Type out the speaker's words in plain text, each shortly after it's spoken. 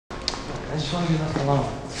I just want to be left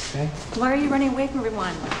alone, okay? Why are you running away from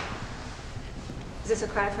everyone? Is this a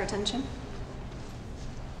cry for attention?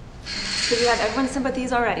 Do you have everyone's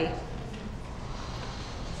sympathies already?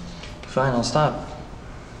 Fine, I'll stop.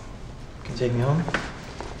 Can you take me home?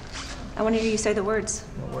 I want to hear you say the words.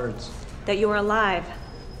 What words? That you are alive.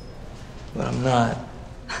 But I'm not.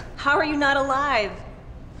 How are you not alive?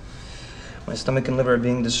 My stomach and liver are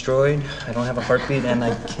being destroyed. I don't have a heartbeat, and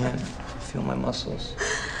I can't feel my muscles.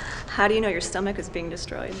 How do you know your stomach is being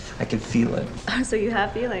destroyed? I can feel it. So you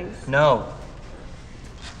have feelings. No.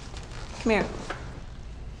 Come here.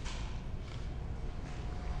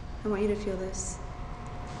 I want you to feel this.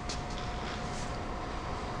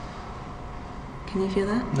 Can you feel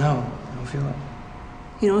that? No, I don't feel it.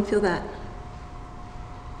 You don't feel that?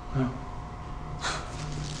 No.